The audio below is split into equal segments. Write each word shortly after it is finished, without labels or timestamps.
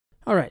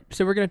All right,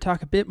 so we're going to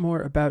talk a bit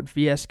more about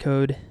VS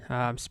Code,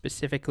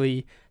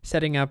 specifically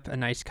setting up a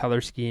nice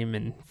color scheme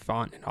and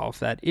font and all of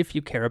that if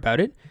you care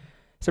about it.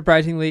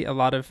 Surprisingly,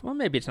 well,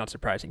 maybe it's not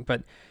surprising,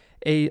 but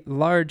a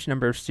large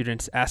number of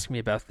students ask me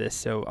about this,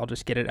 so I'll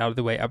just get it out of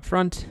the way up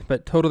front,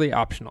 but totally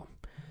optional.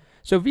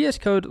 So VS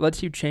Code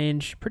lets you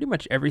change pretty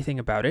much everything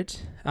about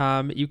it.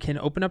 You can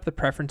open up the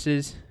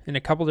preferences in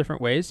a couple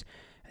different ways.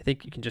 I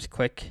think you can just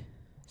click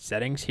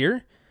Settings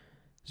here.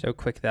 So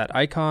click that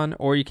icon,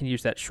 or you can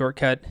use that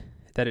shortcut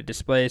that it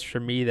displays. For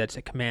me, that's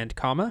a Command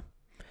comma.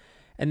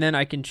 And then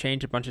I can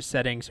change a bunch of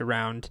settings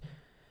around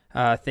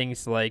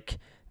things like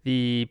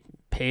the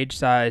page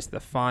size, the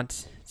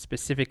font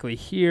specifically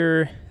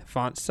here,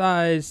 font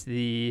size,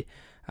 a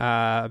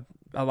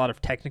lot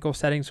of technical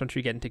settings once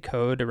we get into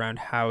code around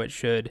how it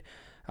should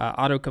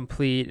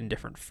autocomplete and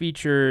different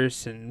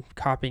features and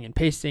copying and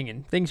pasting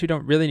and things we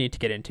don't really need to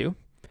get into.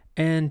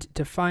 And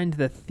to find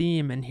the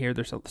theme in here,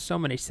 there's so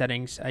many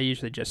settings. I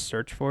usually just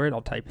search for it.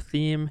 I'll type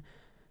theme.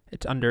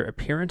 It's under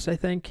appearance, I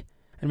think.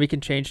 And we can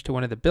change to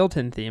one of the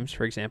built-in themes,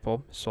 for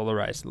example,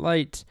 solarized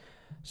light,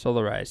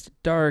 solarized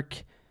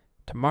dark,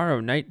 tomorrow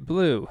night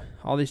blue,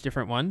 all these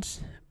different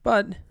ones.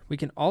 But we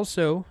can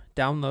also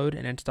download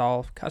and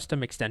install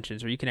custom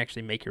extensions where you can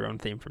actually make your own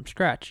theme from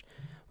scratch.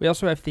 We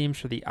also have themes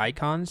for the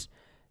icons.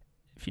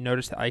 If you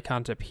notice the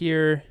icons up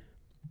here,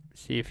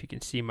 see if you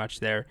can see much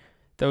there.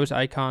 Those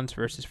icons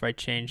versus if I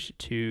change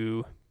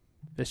to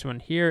this one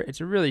here, it's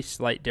a really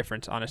slight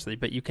difference, honestly,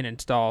 but you can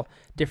install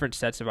different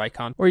sets of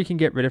icons or you can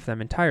get rid of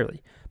them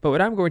entirely. But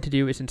what I'm going to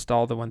do is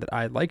install the one that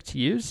I like to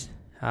use.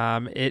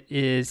 It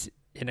is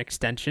an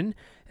extension,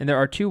 and there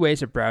are two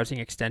ways of browsing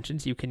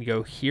extensions. You can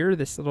go here.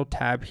 This little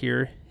tab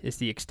here is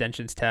the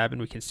extensions tab, and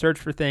we can search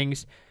for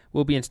things.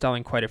 We'll be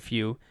installing quite a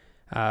few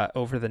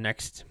over the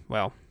next,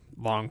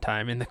 long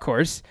time in the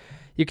course.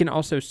 You can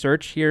also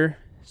search here.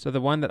 So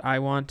the one that I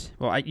want,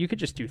 you could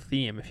just do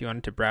theme if you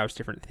wanted to browse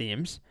different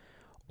themes.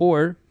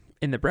 Or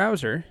in the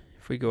browser,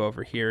 if we go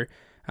over here,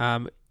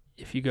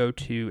 if you go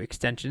to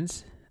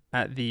extensions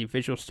at the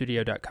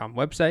visualstudio.com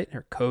website,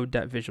 or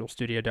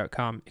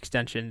code.visualstudio.com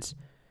extensions,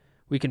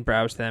 we can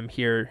browse them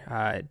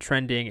here,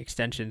 trending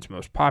extensions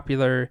most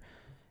popular,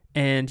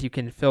 and you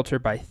can filter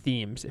by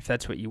themes if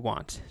that's what you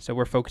want. So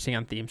we're focusing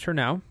on themes for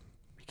now.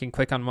 You can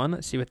click on one.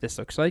 Let's see what this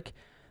looks like.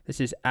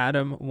 This is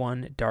Atom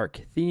 1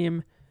 Dark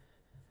Theme.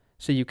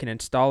 So you can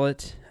install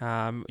it.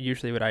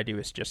 Usually what I do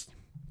is just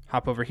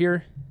hop over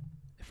here.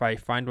 If I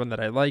find one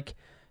that I like,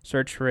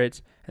 search for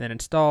it, and then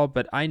install.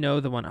 But I know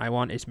the one I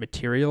want is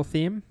Material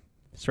Theme.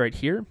 It's right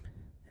here.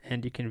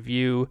 And you can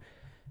view,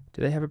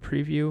 do they have a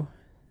preview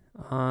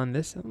on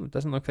this? It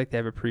doesn't look like they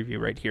have a preview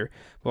right here.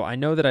 Well, I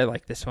know that I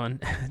like this one.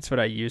 That's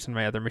what I use on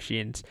my other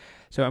machines.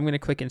 So I'm going to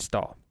click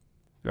Install.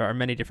 There are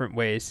many different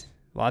ways,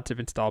 lots of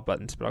install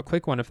buttons, but I'll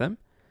click one of them.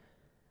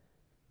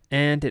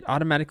 And it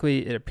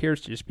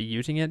appears to just be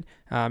using it.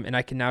 And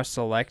I can now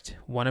select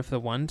one of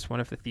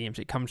the themes.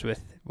 It comes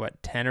with,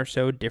 10 or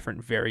so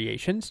different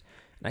variations.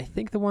 And I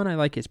think the one I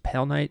like is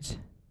Pale Night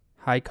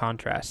High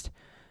Contrast.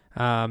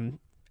 I'm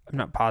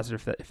not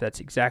positive if that's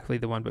exactly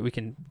the one, but we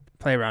can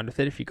play around with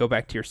it. If you go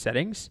back to your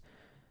settings,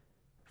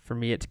 for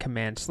me it's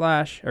Command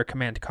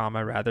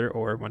comma rather,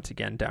 or once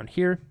again down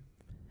here.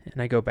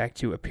 And I go back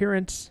to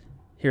appearance.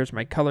 Here's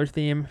my color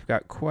theme. I've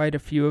got quite a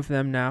few of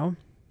them now.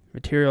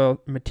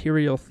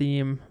 Material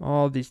theme,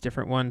 all these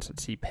different ones.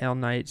 Let's see, Pale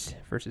Night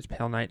versus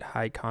Pale Night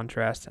High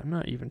Contrast. I'm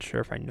not even sure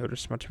if I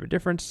noticed much of a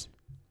difference.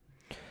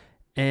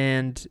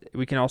 And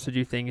we can also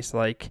do things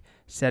like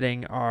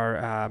setting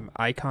our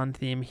icon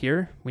theme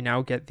here. We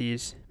now get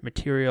these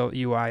Material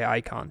UI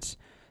icons.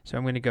 So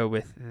I'm going to go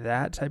with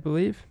that, I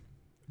believe.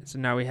 So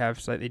now we have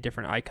slightly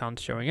different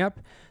icons showing up,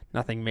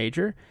 nothing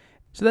major.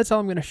 So that's all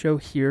I'm going to show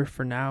here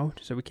for now,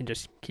 so we can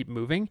just keep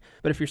moving.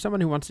 But if you're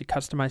someone who wants to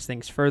customize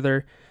things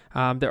further,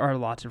 there are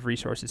lots of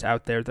resources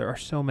out there. There are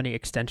so many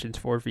extensions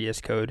for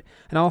VS Code,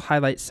 and I'll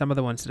highlight some of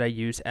the ones that I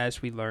use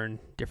as we learn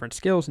different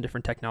skills and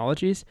different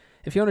technologies.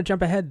 If you want to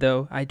jump ahead,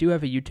 though, I do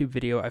have a YouTube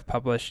video I've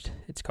published.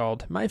 It's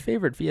called My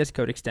Favorite VS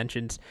Code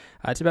Extensions.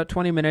 It's about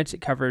 20 minutes. It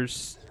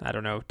covers,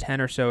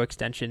 10 or so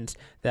extensions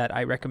that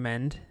I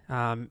recommend.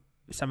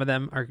 Some of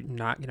them are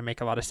not going to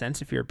make a lot of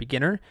sense if you're a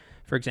beginner.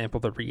 For example,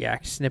 the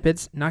React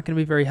snippets, not going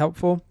to be very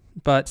helpful,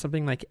 but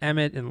something like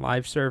Emmet and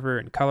Live Server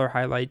and Color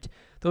Highlight,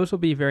 those will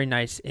be very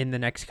nice in the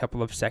next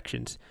couple of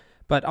sections,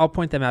 but I'll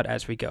point them out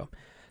as we go.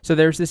 So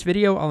there's this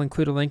video. I'll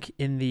include a link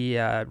in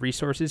the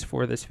resources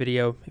for this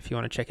video if you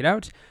want to check it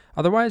out.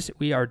 Otherwise,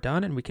 we are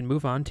done and we can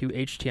move on to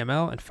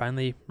HTML and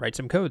finally write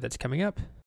some code that's coming up.